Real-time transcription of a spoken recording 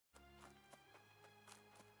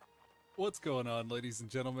What's going on, ladies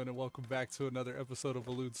and gentlemen, and welcome back to another episode of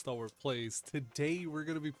Elude Stalwart Plays. Today we're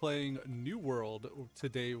going to be playing New World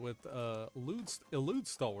today with Elude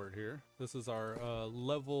Stalwart here. This is our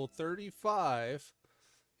level 35.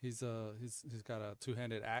 He's got a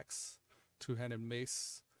two-handed axe, two-handed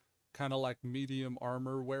mace, kind of like medium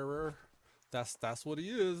armor wearer. That's what he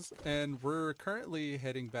is, and we're currently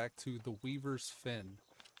heading back to the Weaver's Fin.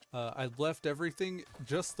 I left everything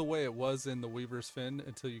just the way it was in the Weaver's Fin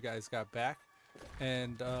until you guys got back.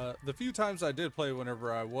 And the few times I did play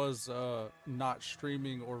whenever I was not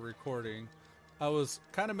streaming or recording, I was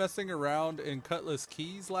kind of messing around in Cutlass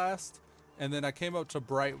Keys last. And then I came up to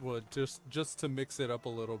Brightwood just to mix it up a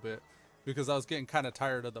little bit, because I was getting kind of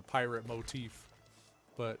tired of the pirate motif.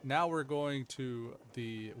 But now we're going to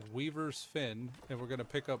the Weaver's Fin, and we're going to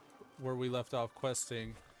pick up where we left off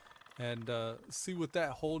questing. And see what that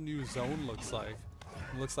whole new zone looks like.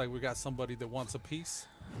 It looks like we got somebody that wants a piece.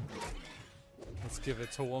 Let's give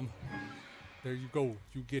it to him. There you go.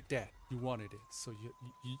 You get that. You wanted it. So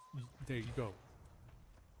you there you go.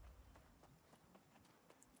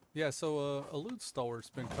 Yeah, so Elude Stalwart's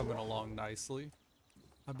been coming along nicely.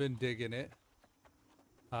 I've been digging it.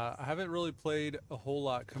 I haven't really played a whole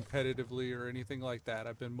lot competitively or anything like that.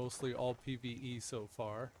 I've been mostly all PvE so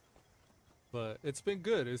far. But it's been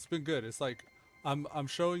good. It's been good. It's like I'm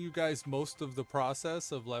showing you guys most of the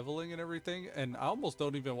process of leveling and everything, and I almost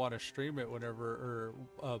don't even want to stream it whenever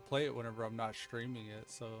or play it whenever I'm not streaming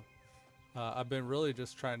it. So I've been really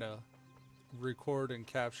just trying to record and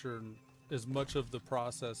capture as much of the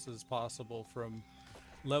process as possible from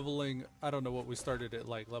leveling. I don't know what we started at,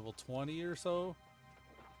 like level 20 or so,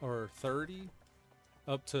 or 30,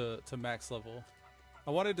 up to max level.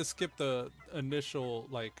 I wanted to skip the initial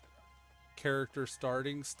like character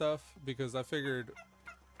starting stuff, because I figured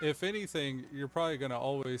if anything you're probably going to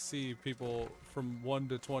always see people from 1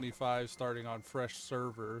 to 25 starting on fresh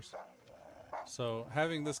servers. So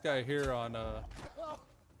having this guy here on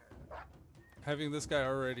having this guy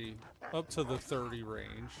already up to the 30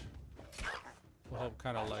 range will help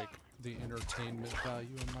kind of like the entertainment value,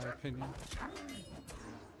 in my opinion,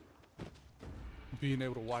 being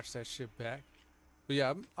able to watch that shit back. But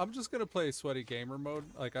yeah, I'm just gonna play sweaty gamer mode.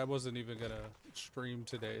 Like, I wasn't even gonna stream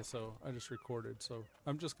today, so I just recorded. So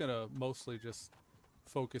I'm just gonna mostly just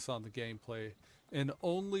focus on the gameplay and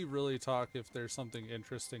only really talk if there's something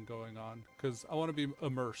interesting going on, because I want to be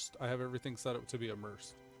immersed. I have everything set up to be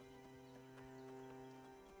immersed.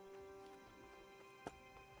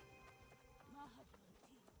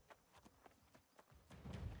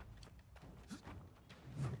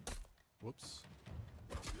 Whoops.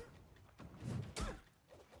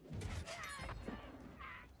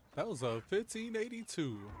 That was a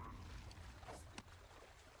 1582.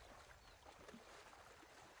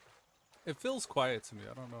 It feels quiet to me.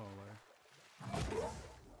 I don't know why.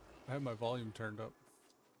 I have my volume turned up.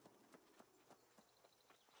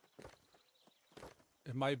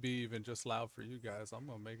 It might be even just loud for you guys. I'm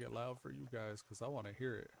gonna make it loud for you guys because I want to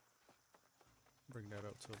hear it. Bring that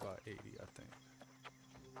up to about 80, I think.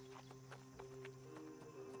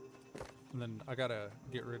 And then I gotta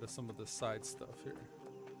get rid of some of the side stuff here.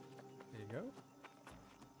 There you go.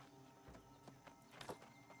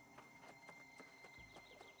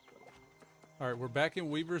 All right, we're back in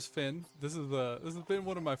Weaver's Fin. This has been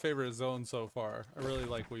one of my favorite zones so far. I really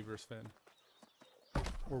like Weaver's Fin.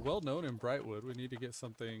 We're well known in Brightwood. We need to get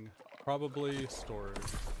something, probably storage.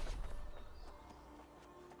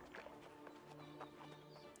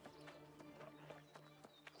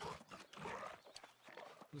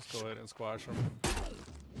 Just go ahead and squash them.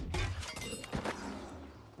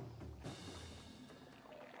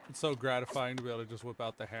 It's so gratifying to be able to just whip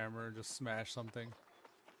out the hammer and just smash something.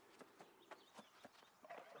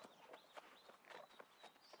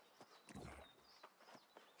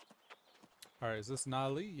 Alright, is this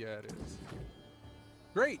Nali? Yeah, it is.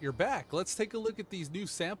 Great, you're back! Let's take a look at these new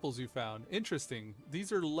samples you found. Interesting.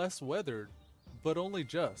 These are less weathered, but only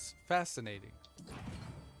just. Fascinating.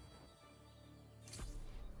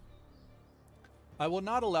 I will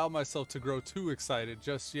not allow myself to grow too excited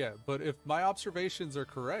just yet, but if my observations are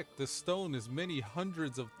correct, this stone is many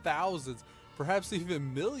hundreds of thousands, perhaps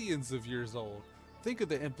even millions of years old. Think of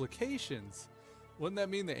the implications. Wouldn't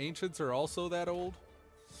that mean the ancients are also that old?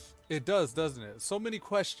 It does, doesn't it? So many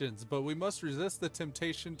questions, but we must resist the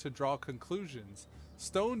temptation to draw conclusions.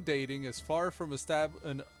 Stone dating is far from established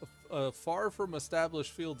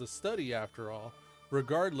field of study, after all.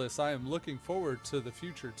 Regardless, I am looking forward to the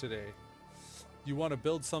future today. You want to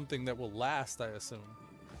build something that will last, I assume.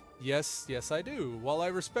 Yes, I do. While I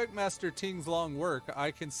respect Master Ting's long work, I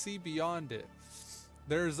can see beyond it.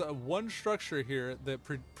 There's one structure here that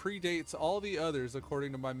predates all the others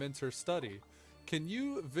according to my mentor's study. Can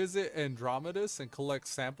you visit Andromedus and collect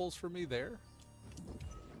samples for me there?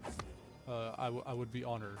 I would be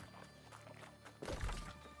honored.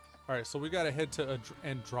 Alright, so we gotta head to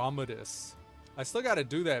Andromedus. I still gotta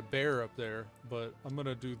do that bear up there, but I'm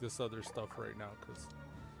gonna do this other stuff right now because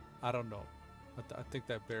I don't know. I think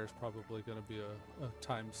that bear is probably gonna be a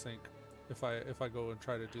time sink. If I go and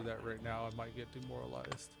try to do that right now, I might get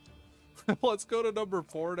demoralized. Let's go to number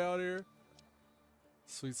 4 down here.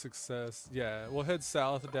 Sweet success. Yeah, we'll head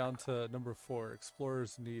south down to number 4.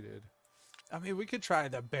 Explorers needed. I mean, we could try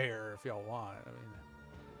the bear if y'all want. I mean,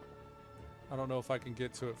 I don't know if I can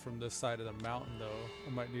get to it from this side of the mountain though. I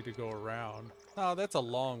might need to go around. Oh, that's a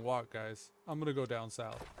long walk, guys. I'm gonna go down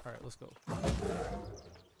south. All right, let's go.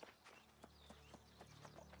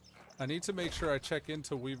 I need to make sure I check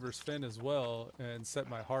into Weaver's Fin as well and set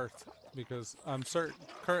my hearth because I'm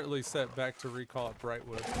currently set back to recall at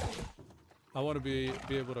Brightwood. I want to be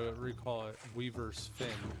able to recall it Weaver's Fin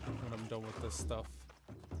when I'm done with this stuff.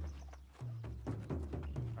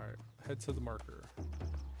 Alright, head to the marker.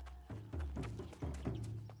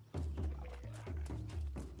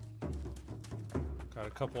 Got a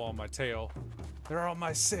couple on my tail. They're on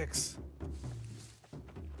my 6.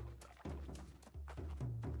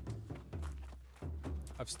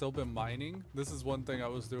 I've still been mining. This is one thing I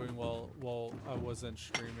was doing while I wasn't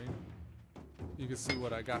streaming. You can see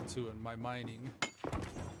what I got to in my mining.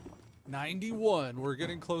 91. We're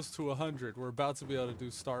getting close to 100. We're about to be able to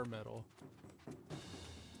do star metal.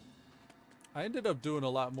 I ended up doing a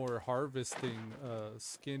lot more harvesting,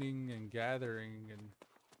 skinning and gathering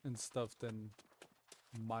and stuff than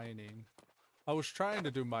mining. I was trying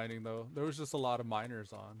to do mining though. There was just a lot of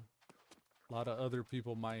miners on. A lot of other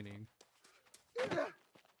people mining.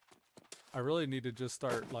 I really need to just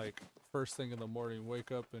start like first thing in the morning,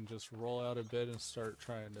 wake up and just roll out of bed and start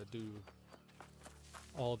trying to do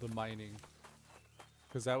all the mining.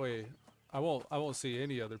 Cause that way I won't see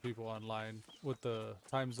any other people online with the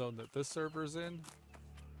time zone that this server's in.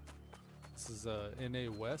 This is NA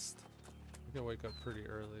West. I can wake up pretty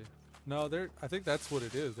early. No, I think that's what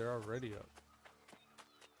it is. They're already up.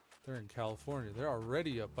 They're in California. They're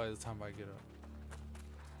already up by the time I get up.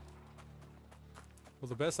 Well,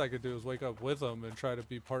 the best I could do is wake up with them and try to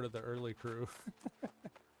be part of the early crew.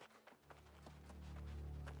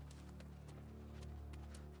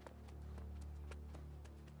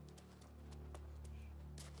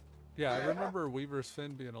 Yeah, I remember Weaver's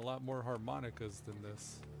Fin being a lot more harmonicas than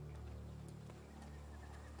this.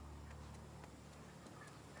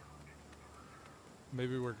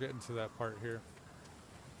 Maybe we're getting to that part here.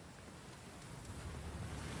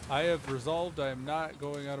 I have resolved I am not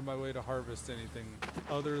going out of my way to harvest anything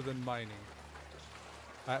other than mining.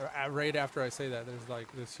 Right after I say that, there's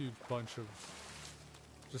like this huge bunch of...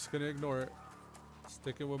 Just gonna ignore it.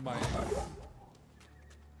 Sticking with mining.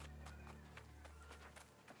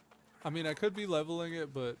 I mean, I could be leveling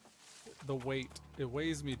it, but the weight, it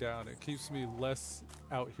weighs me down. It keeps me less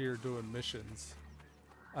out here doing missions.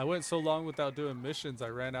 I went so long without doing missions, I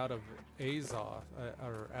ran out of Azoth,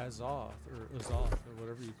 or Azoth, or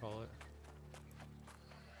whatever you call it.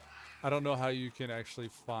 I don't know how you can actually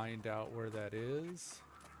find out where that is.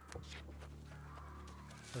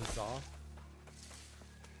 Azoth.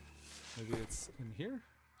 Maybe it's in here?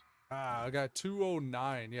 Ah, I got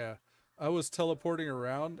 209, yeah. I was teleporting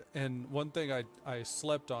around, and one thing I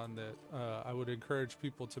slept on that I would encourage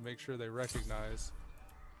people to make sure they recognize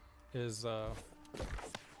is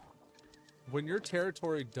when your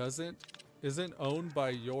territory isn't owned by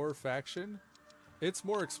your faction, it's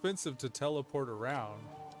more expensive to teleport around.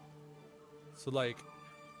 So like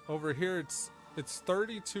over here it's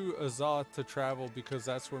 32 Azoth to travel because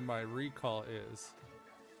that's where my recall is.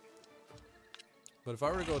 But if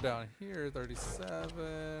I were to go down here,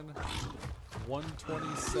 37,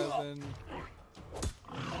 127.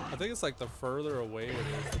 I think it's like the further away it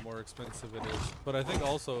is, the more expensive it is. But I think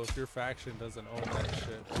also if your faction doesn't own that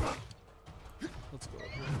shit. Let's go.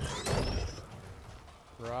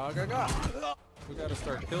 Ragaga! We gotta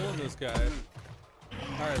start killing this guy.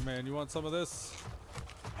 Alright, man, you want some of this?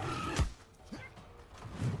 Oh,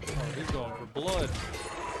 he's going for blood.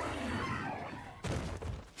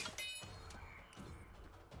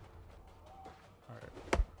 Alright.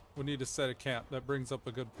 We need to set a camp. That brings up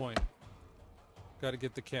a good point. Gotta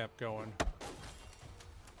get the camp going.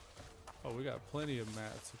 Oh, we got plenty of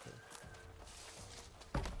mats. Okay.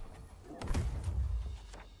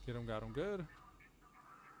 Get him, got him good.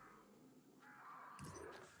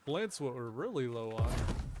 Flint's what we're really low on.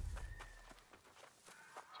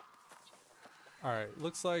 Alright,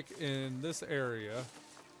 looks like in this area,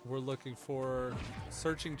 we're looking for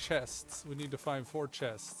searching chests. We need to find 4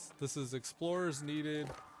 chests. This is explorers needed,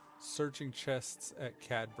 searching chests at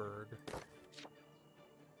Karburg.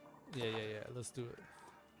 Yeah, let's do it.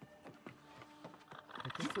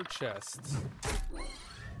 Looking for chests.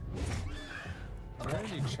 Are there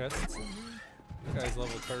any chests in here? This guy's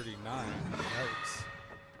level 39. Yikes.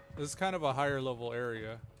 This is kind of a higher level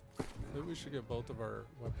area. Maybe we should get both of our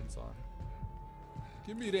weapons on.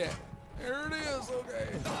 Give me that. There it is. Okay.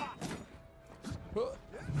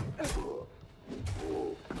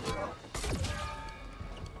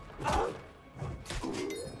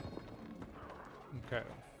 Okay.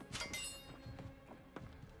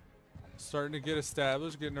 Starting to get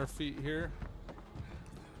established, getting our feet here.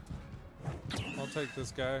 I'll take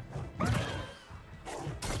this guy.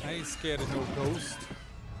 I ain't scared of no ghost.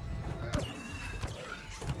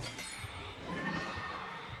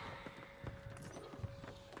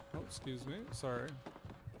 Excuse me, sorry.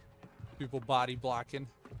 People body blocking.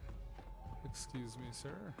 Excuse me,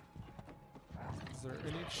 sir. Is there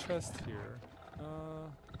any chest here?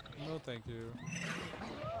 No thank you.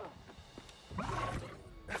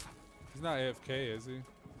 He's not AFK, is he?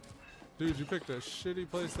 Dude, you picked a shitty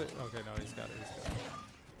place that... Okay, no, he's got it,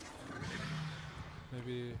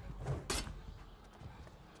 Maybe...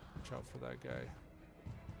 Watch out for that guy.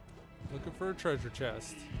 Looking for a treasure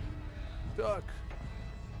chest. Duck!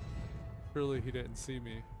 Surely he didn't see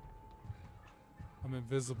me. I'm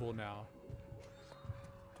invisible now.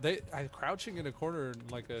 Crouching in a corner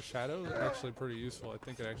like a shadow is actually pretty useful. I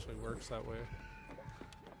think it actually works that way.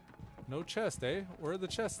 No chest, eh? Where are the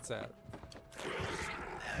chests at?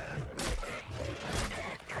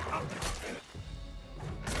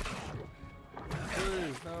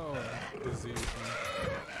 Please, no. Disease me.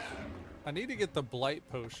 I need to get the blight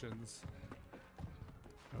potions.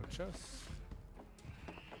 No chests.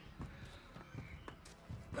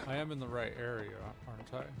 I am in the right area,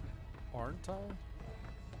 aren't I? Aren't I?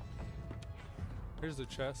 Here's the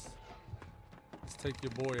chest. Let's take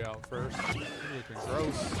your boy out first. You're looking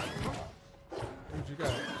gross. Dude, you got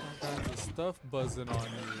all kinds of stuff buzzing on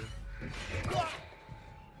you.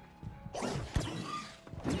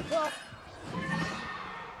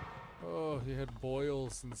 Oh, he had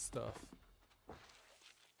boils and stuff.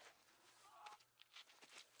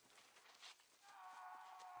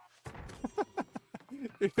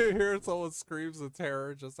 You hear someone screams of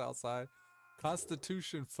terror just outside.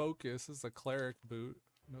 Constitution focus is a cleric boot.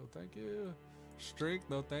 No thank you. Strength,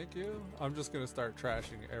 no thank you. I'm just gonna start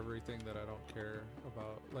trashing everything that I don't care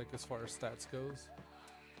about, like as far as stats goes.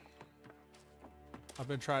 I've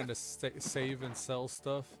been trying to save and sell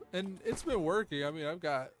stuff, and it's been working. I mean, I've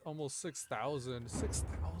got almost 6,000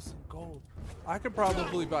 gold. I could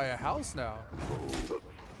probably buy a house now.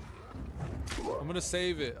 I'm gonna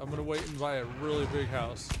save it. I'm gonna wait and buy a really big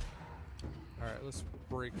house. Alright, let's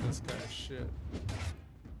break this guy's shit.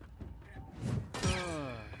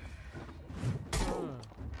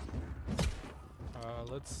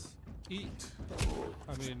 Let's eat.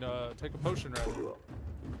 I mean, take a potion rather.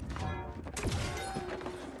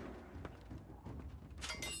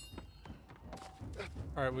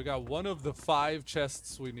 Alright, we got one of the 5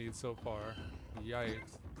 chests we need so far.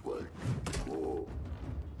 Yikes.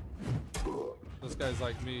 This guy's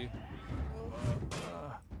like me.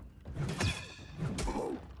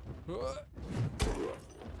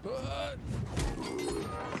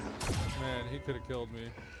 Man, he could have killed me.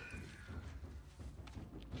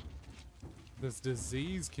 This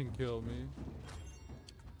disease can kill me.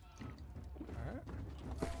 Alright.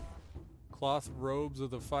 Cloth robes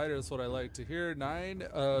of the fighter is what I like to hear. 9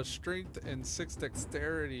 strength and 6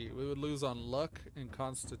 dexterity. We would lose on luck and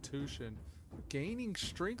constitution. Gaining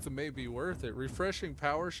strength may be worth it. Refreshing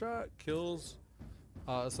power shot kills.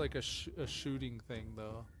 It's like a shooting thing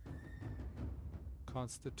though.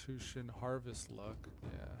 Constitution, harvest luck.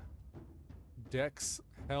 Yeah. Dex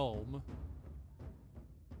helm.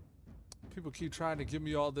 People keep trying to give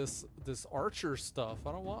me all this archer stuff.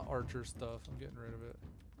 I don't want archer stuff. I'm getting rid of it.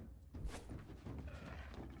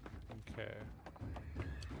 Okay.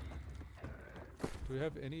 Do we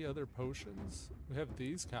have any other potions? We have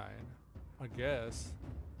these kind, I guess.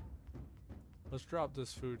 Let's drop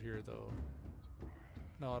this food here though.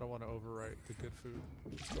 No, I don't want to overwrite the good food.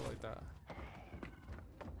 Let's go like that.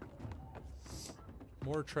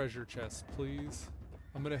 More treasure chests, please.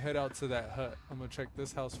 I'm gonna head out to that hut. I'm gonna check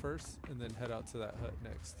this house first and then head out to that hut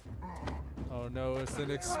next. Oh no, it's an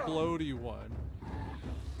explodey one.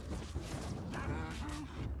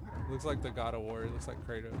 Looks like the God of War. It looks like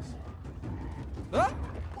Kratos. Ah!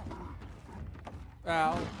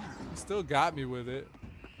 Ow. He still got me with it.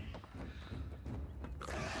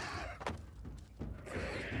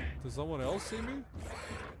 Does someone else see me?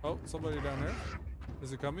 Oh, somebody down there.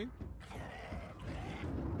 Is it coming?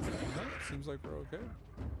 No, seems like we're okay.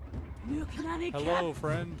 Hello,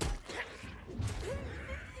 friend.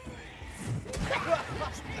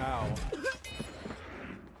 Ow.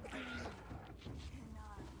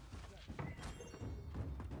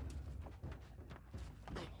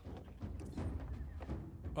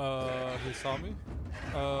 He saw me?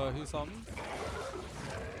 He saw me?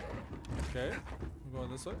 Okay, I'm going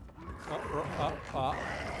this way.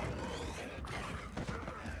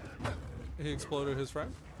 He exploded his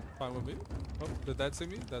friend. Fine with me. Oh, did that see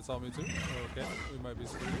me? That saw me too? Okay, we might be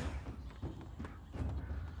screwed.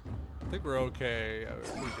 I think we're okay.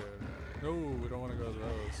 We're good. No, we don't want to go to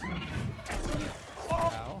those.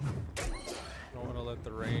 Ow. Don't want to let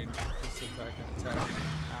the range just sit back and attack.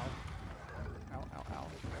 Ow. Ow, ow, ow.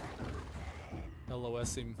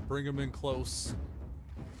 LOS him. Bring him in close.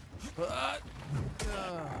 I'm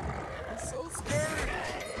so scared.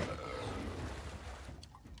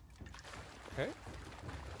 Okay.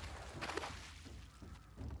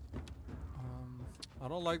 I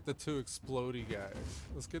don't like the two explodey guys.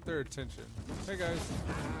 Let's get their attention. Hey guys.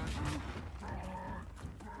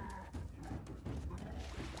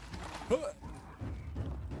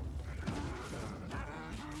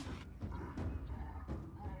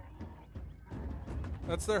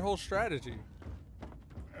 That's their whole strategy.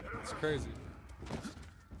 It's crazy.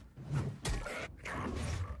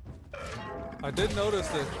 I did notice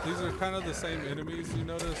that these are kind of the same enemies you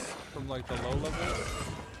notice from like the low levels.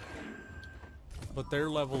 But they're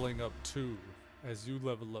leveling up too. As you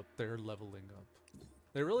level up, they're leveling up.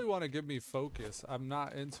 They really want to give me focus. I'm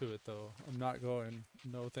not into it though. I'm not going.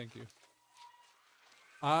 No, thank you.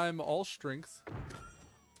 I'm all strength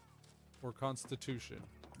or constitution.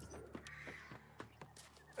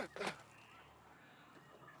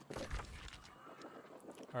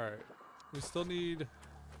 Alright. We still need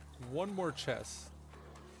one more chest.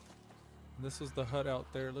 And this is the hut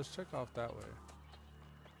out there. Let's check off that way.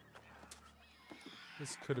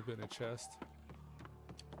 This could have been a chest.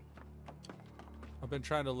 I've been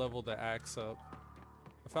trying to level the axe up.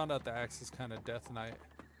 I found out the axe is kind of Death Knight.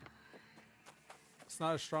 It's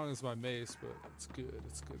not as strong as my mace, but it's good.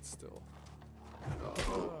 It's good still.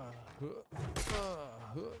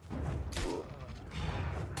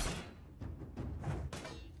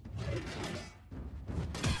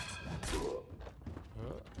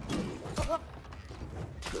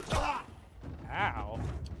 Ow.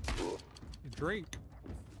 Drink.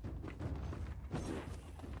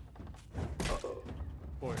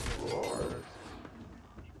 Boy,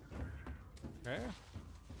 okay.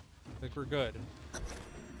 I think we're good.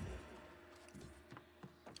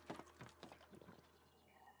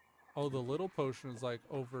 Oh, the little potion is like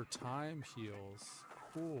over time heals.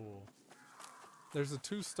 Cool. There's a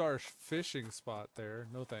 2-star fishing spot there.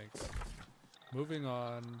 No thanks. Moving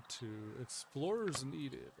on to explorers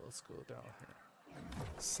needed. Let's go down here.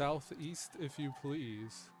 Southeast, if you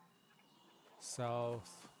please. Southeast.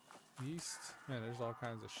 Man, there's all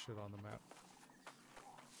kinds of shit on the map.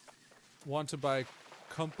 Want to buy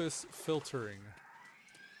compass filtering.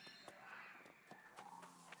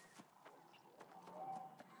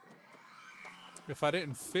 If I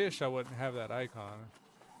didn't fish, I wouldn't have that icon.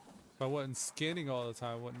 If I wasn't skinning all the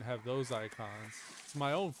time, I wouldn't have those icons. It's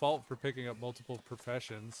my own fault for picking up multiple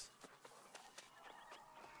professions.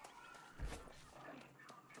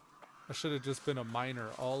 I should have just been a miner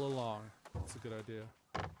all along. That's a good idea.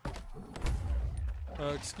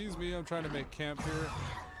 Excuse me, I'm trying to make camp here.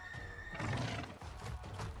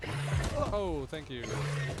 Oh, thank you.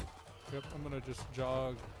 Yep, I'm gonna just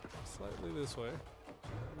jog slightly this way.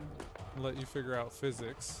 And let you figure out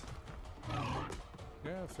physics.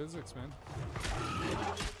 Yeah, physics, man.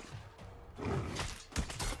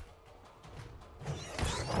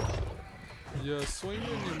 You swing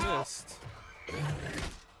and you missed.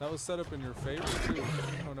 That was set up in your favor too.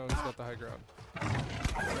 Oh no, he's got the high ground. No, I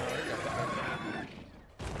got the high ground.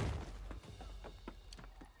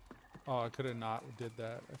 Oh, I could have not did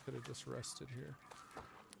that. I could have just rested here.